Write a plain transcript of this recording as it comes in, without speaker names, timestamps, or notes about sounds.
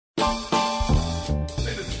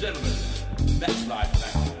That's lifeband.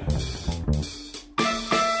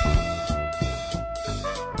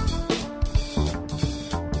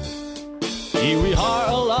 Here we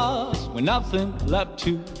are lost with nothing left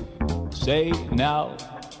to say now,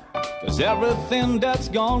 'cause everything that's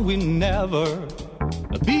gone will never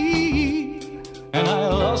be. And I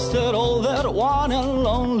lost it all that one and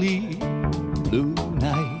lonely blue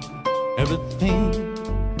night. Everything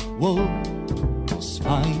was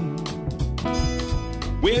fine.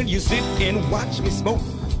 Well, you sit and watch me smoke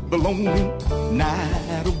the lonely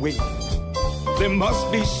night away. There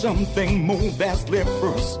must be something more that's left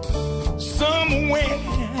for us somewhere,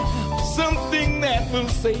 something that will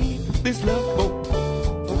save this love for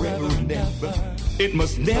forever and ever. It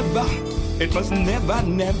must never,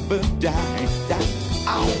 never die.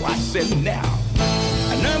 Oh, I said now,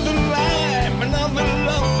 another life, another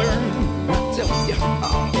lover. I tell you,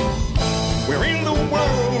 we're in the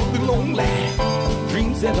world, the lonely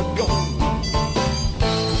dreams that are gone.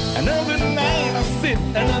 Another night I sit,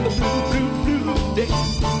 another blue day.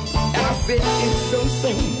 And I said,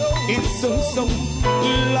 it's so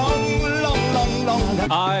long.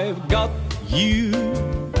 I've got you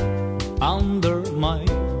under my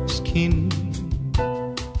skin.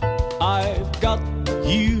 I've got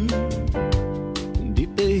you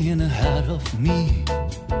deep in ahead of me.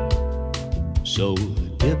 So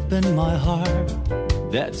deep in my heart,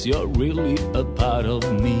 that's you're really a part of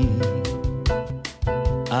me.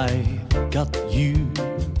 I've got you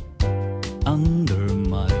under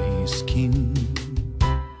my skin.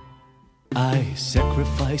 I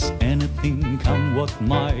sacrifice anything, come what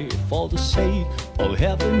might, for the sake of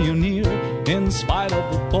having you near. In spite of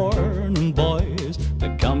the burning voice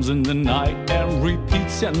that comes in the night and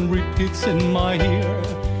repeats in my ear.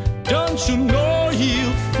 Don't you know,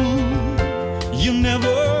 you fool, you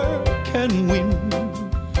never can win.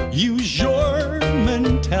 Use your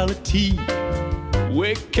mentality,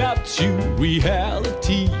 wake up to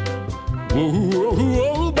reality.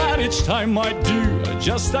 Whoa, but each time I do,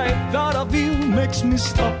 just I thought of you makes me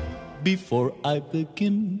stop before I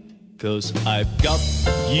begin. 'Cause I've got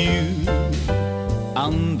you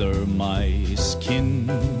under my skin.